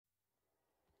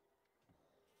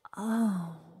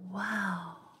Oh,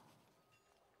 wow.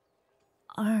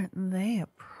 Aren't they a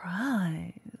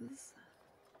prize?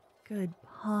 Good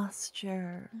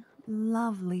posture,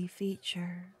 lovely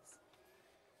features.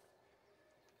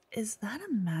 Is that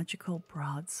a magical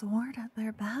broadsword at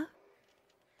their back?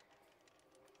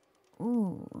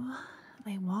 Ooh,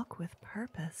 they walk with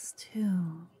purpose,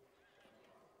 too.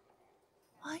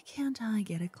 Why can't I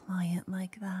get a client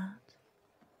like that?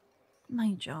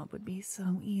 My job would be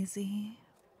so easy.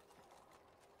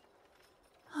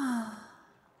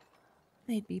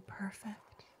 They'd be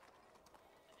perfect.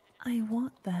 I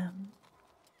want them.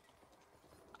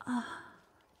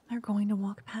 They're going to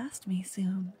walk past me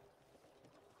soon.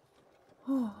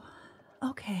 Oh,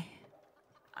 okay.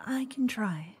 I can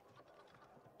try.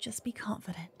 Just be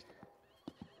confident.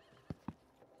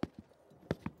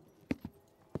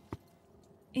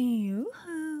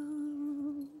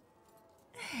 Yoo-hoo!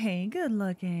 Hey, good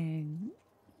looking.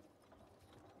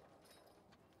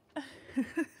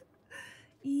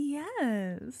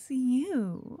 Yes,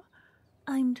 you.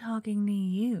 I'm talking to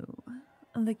you,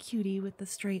 the cutie with the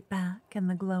straight back and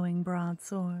the glowing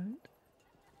broadsword.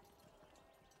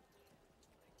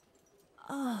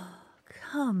 Oh,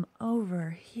 come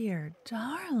over here,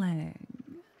 darling.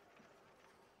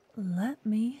 Let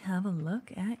me have a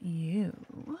look at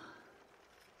you.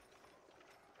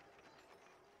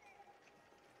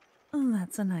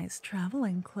 That's a nice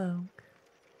traveling cloak.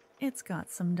 It's got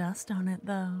some dust on it,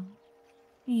 though.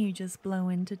 You just blow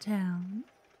into town.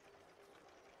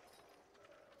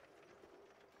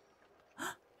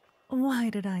 Why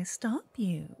did I stop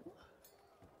you?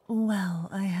 Well,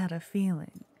 I had a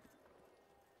feeling.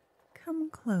 Come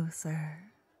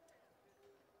closer.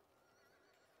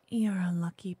 You're a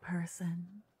lucky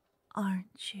person,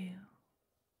 aren't you?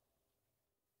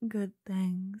 Good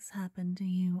things happen to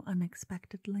you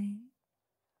unexpectedly.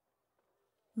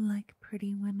 Like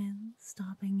pretty women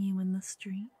stopping you in the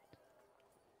street.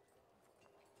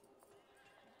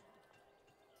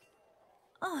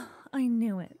 Oh, I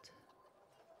knew it.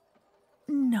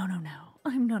 No,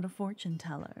 I'm not a fortune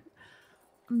teller.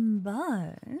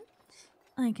 But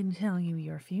I can tell you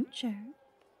your future.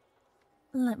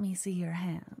 Let me see your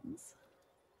hands.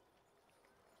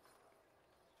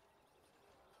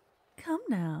 Come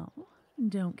now,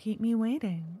 don't keep me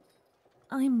waiting.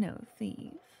 I'm no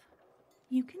thief.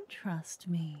 You can trust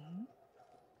me.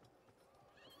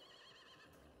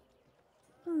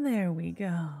 There we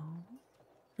go.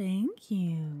 Thank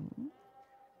you.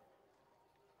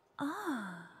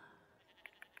 Ah.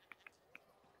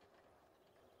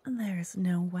 There's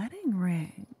no wedding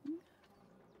ring.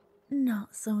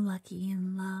 Not so lucky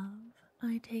in love,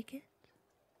 I take it.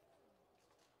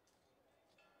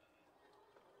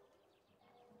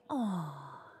 Oh,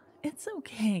 it's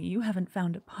okay you haven't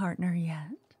found a partner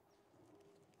yet.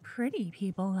 Pretty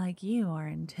people like you are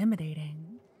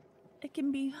intimidating. It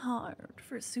can be hard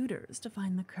for suitors to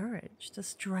find the courage to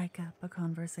strike up a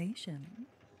conversation.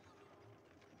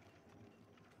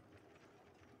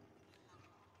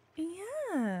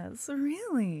 Yes,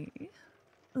 really.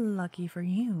 Lucky for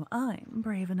you, I'm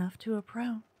brave enough to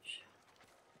approach.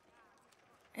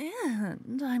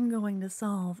 And I'm going to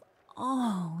solve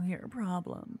all your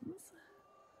problems.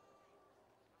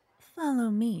 Follow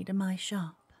me to my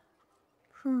shop.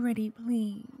 Pretty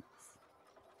please.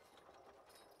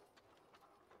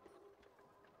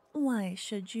 Why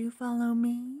should you follow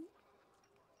me?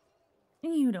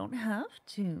 You don't have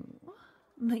to,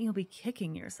 but you'll be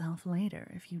kicking yourself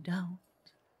later if you don't.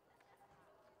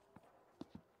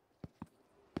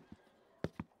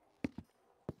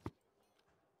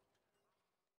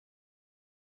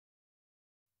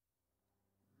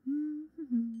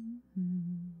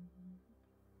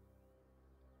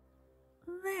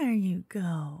 There you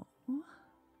go.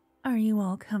 Are you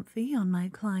all comfy on my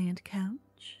client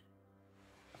couch?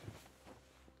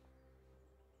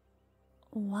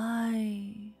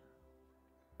 Why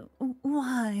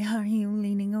are you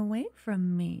leaning away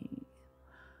from me?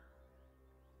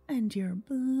 And you're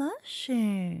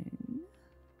blushing.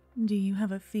 Do you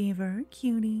have a fever,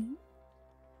 cutie?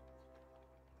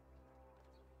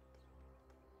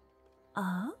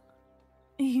 Ah?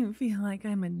 You feel like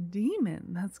I'm a demon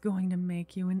that's going to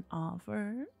make you an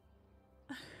offer?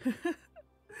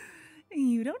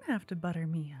 You don't have to butter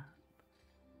me up.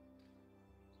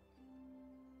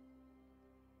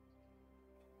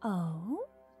 Oh,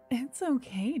 it's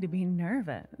okay to be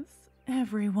nervous.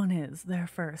 Everyone is their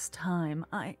first time.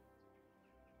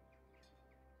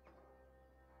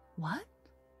 What?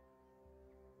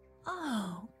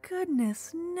 Oh,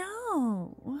 goodness,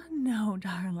 no. No,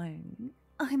 darling.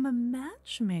 I'm a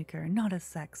matchmaker, not a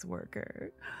sex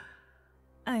worker.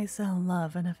 I sell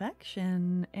love and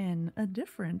affection in a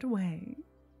different way,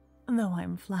 though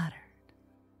I'm flattered.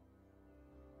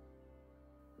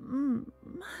 Mm,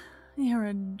 you're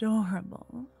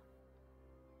adorable.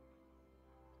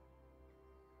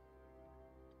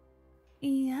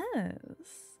 Yes,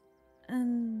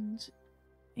 and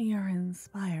you're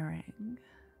inspiring.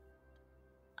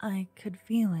 I could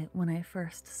feel it when I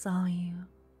first saw you.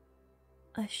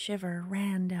 A shiver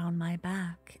ran down my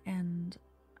back, and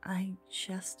I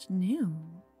just knew.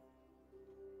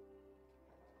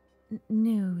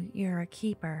 Knew you're a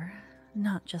keeper,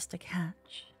 not just a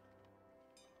catch.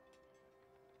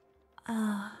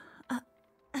 Uh,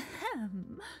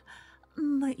 ahem.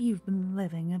 But you've been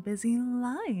living a busy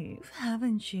life,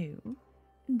 haven't you?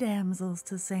 Damsels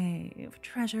to save,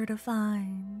 treasure to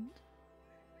find.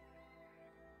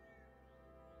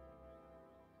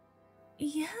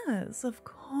 Yes, of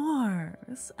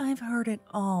course. I've heard it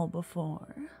all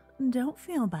before. Don't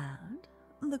feel bad.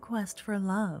 The quest for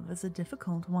love is a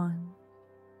difficult one.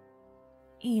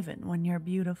 Even when you're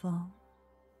beautiful,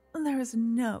 there's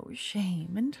no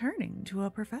shame in turning to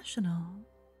a professional.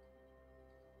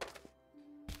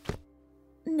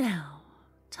 Now,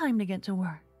 time to get to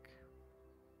work.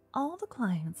 All the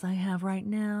clients I have right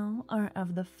now are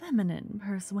of the feminine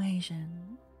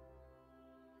persuasion.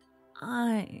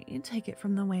 I take it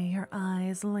from the way your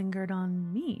eyes lingered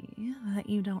on me that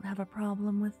you don't have a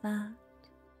problem with that.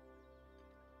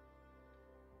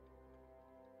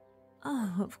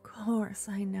 Oh, of course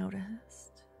I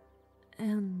noticed.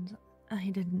 And I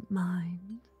didn't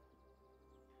mind.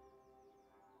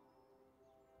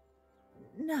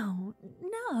 No,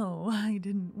 no, I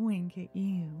didn't wink at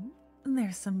you.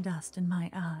 There's some dust in my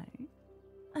eye.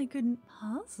 I couldn't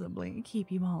possibly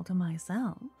keep you all to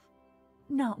myself.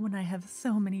 Not when I have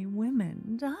so many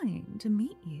women dying to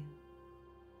meet you.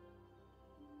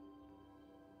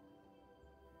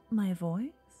 My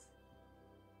voice?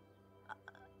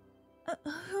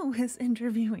 Who is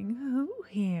interviewing who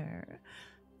here?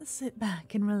 Sit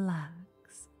back and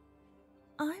relax.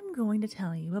 I'm going to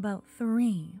tell you about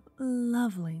 3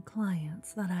 lovely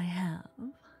clients that I have.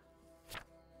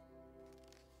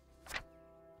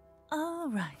 All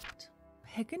right,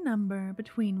 pick a number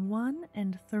between 1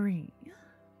 and 3.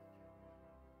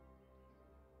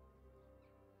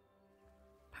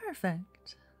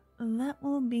 Perfect. That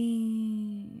will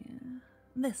be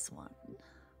this one.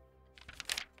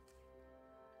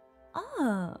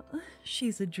 Ah,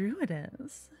 she's a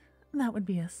druidess. That would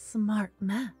be a smart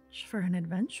match for an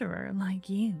adventurer like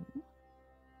you.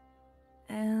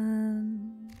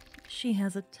 And she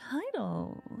has a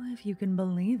title, if you can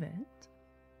believe it.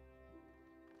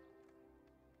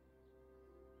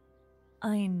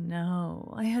 I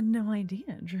know, I had no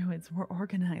idea druids were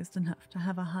organized enough to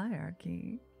have a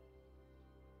hierarchy.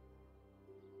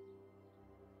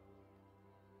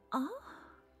 Ah,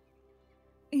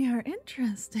 you're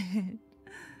interested.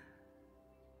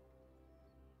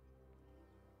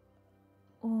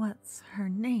 What's her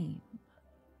name?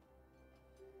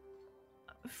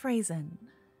 Phrasen.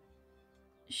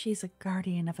 She's a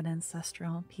guardian of an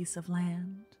ancestral piece of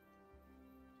land.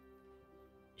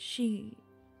 She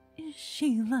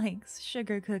likes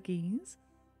sugar cookies,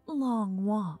 long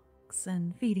walks,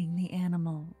 and feeding the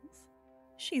animals.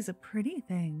 She's a pretty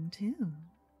thing, too.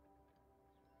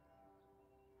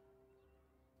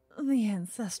 The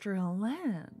ancestral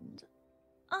land.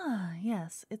 Ah,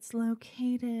 yes, it's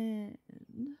located...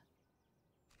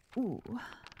 Ooh,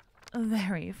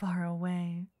 very far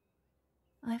away.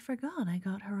 I forgot I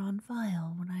got her on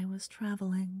file when I was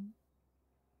traveling.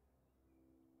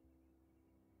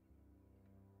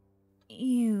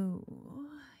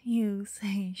 You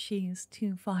say she's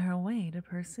too far away to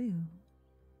pursue.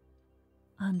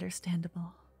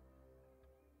 Understandable.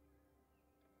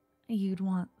 You'd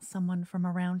want someone from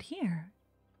around here.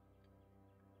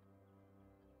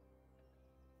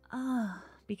 Ah,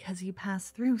 because you pass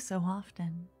through so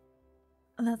often.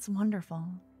 That's wonderful.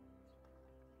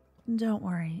 Don't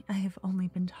worry, I've only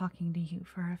been talking to you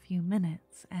for a few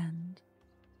minutes, and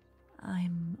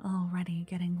I'm already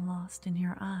getting lost in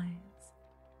your eyes.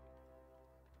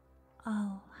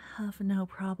 I'll have no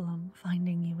problem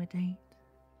finding you a date.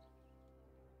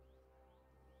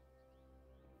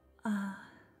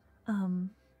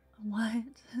 What?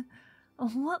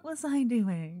 What was I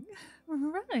doing?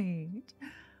 Right.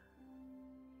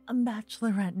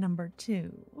 Bachelorette number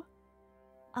 2.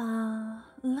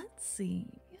 Let's see.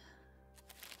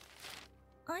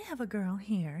 I have a girl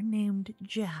here named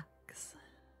Jax.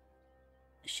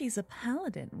 She's a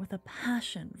paladin with a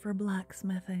passion for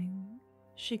blacksmithing.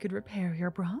 She could repair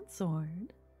your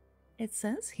broadsword. It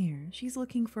says here she's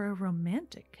looking for a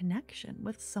romantic connection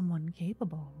with someone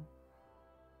capable.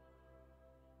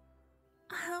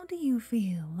 How do you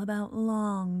feel about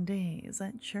long days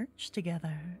at church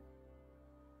together?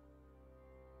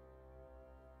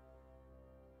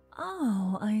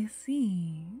 Oh, I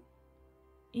see.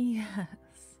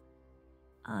 Yes,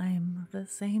 I'm the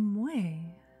same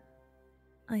way.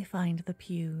 I find the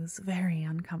pews very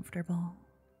uncomfortable.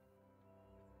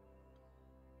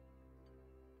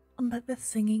 But the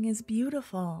singing is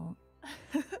beautiful.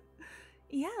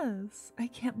 Yes, I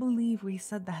can't believe we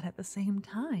said that at the same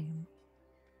time.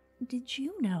 Did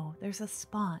you know there's a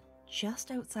spot just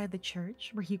outside the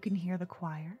church where you can hear the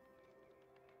choir?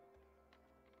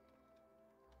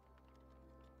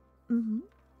 Mm-hmm.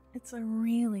 It's a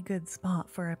really good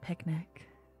spot for a picnic.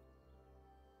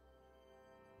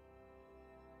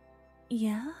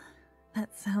 Yeah,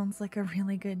 that sounds like a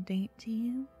really good date to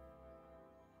you.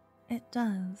 It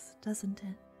does, doesn't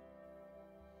it?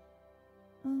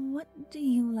 What do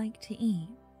you like to eat?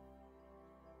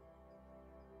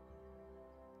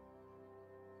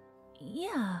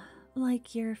 Yeah,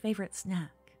 like your favorite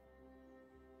snack.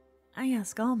 I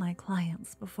ask all my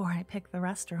clients before I pick the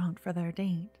restaurant for their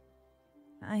date.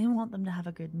 I want them to have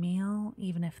a good meal,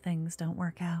 even if things don't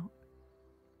work out.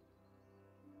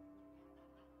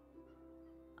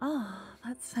 Oh,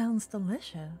 that sounds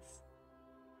delicious.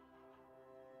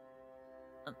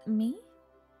 Me?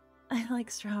 I like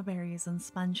strawberries and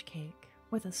sponge cake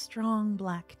with a strong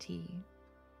black tea.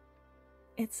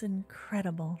 It's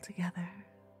incredible together.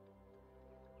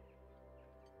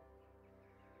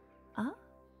 Ah?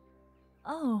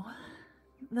 Oh,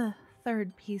 the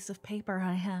third piece of paper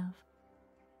I have.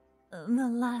 The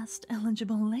last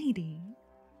eligible lady.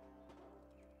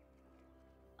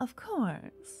 Of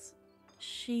course.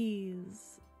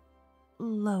 She's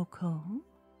local,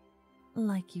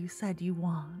 like you said you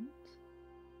want.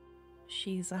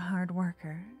 She's a hard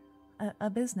worker, a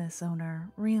business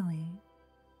owner, really.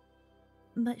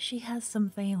 But she has some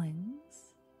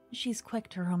failings. She's quick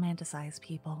to romanticize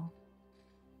people.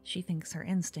 She thinks her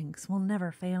instincts will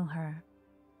never fail her.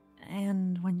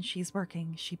 And when she's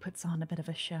working, she puts on a bit of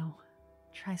a show,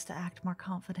 tries to act more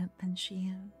confident than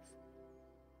she is.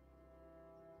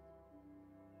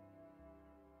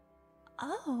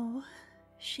 Oh,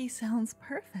 she sounds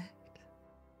perfect.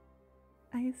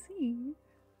 I see.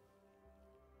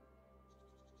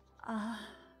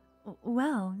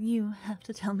 Well, you have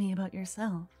to tell me about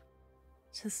yourself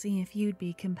to see if you'd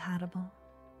be compatible.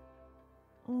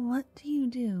 What do you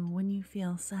do when you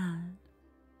feel sad?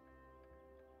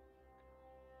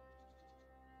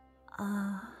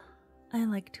 I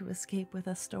like to escape with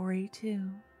a story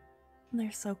too.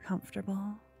 They're so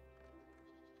comfortable.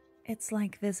 It's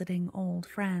like visiting old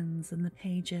friends in the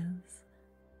pages.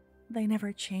 They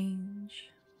never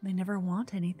change. They never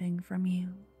want anything from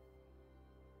you.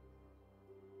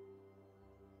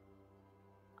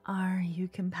 Are you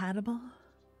compatible?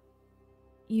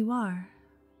 You are.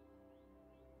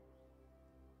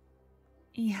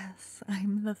 Yes,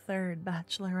 I'm the third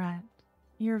bachelorette.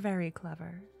 You're very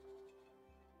clever.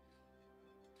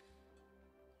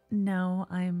 No,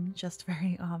 I'm just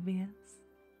very obvious.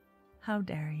 How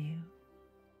dare you?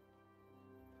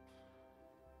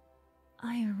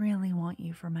 I really want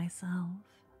you for myself.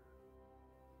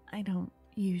 I don't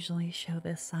usually show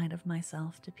this side of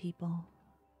myself to people.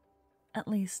 At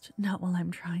least, not while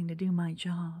I'm trying to do my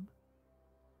job.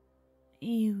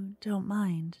 You don't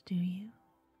mind, do you?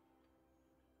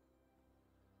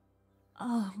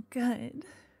 Oh, good.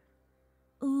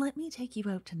 Let me take you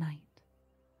out tonight.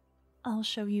 I'll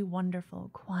show you wonderful,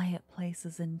 quiet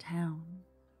places in town.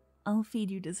 I'll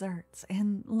feed you desserts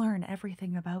and learn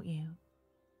everything about you.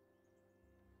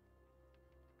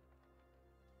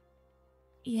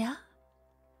 Yeah?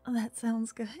 That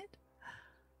sounds good.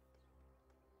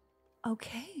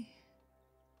 Okay.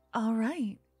 All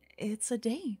right. It's a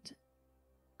date.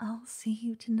 I'll see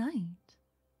you tonight.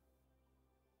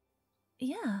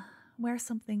 Yeah, wear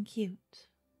something cute.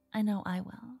 I know I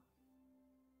will.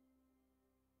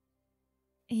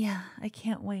 Yeah, I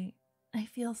can't wait. I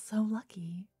feel so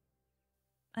lucky.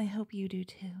 I hope you do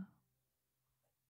too.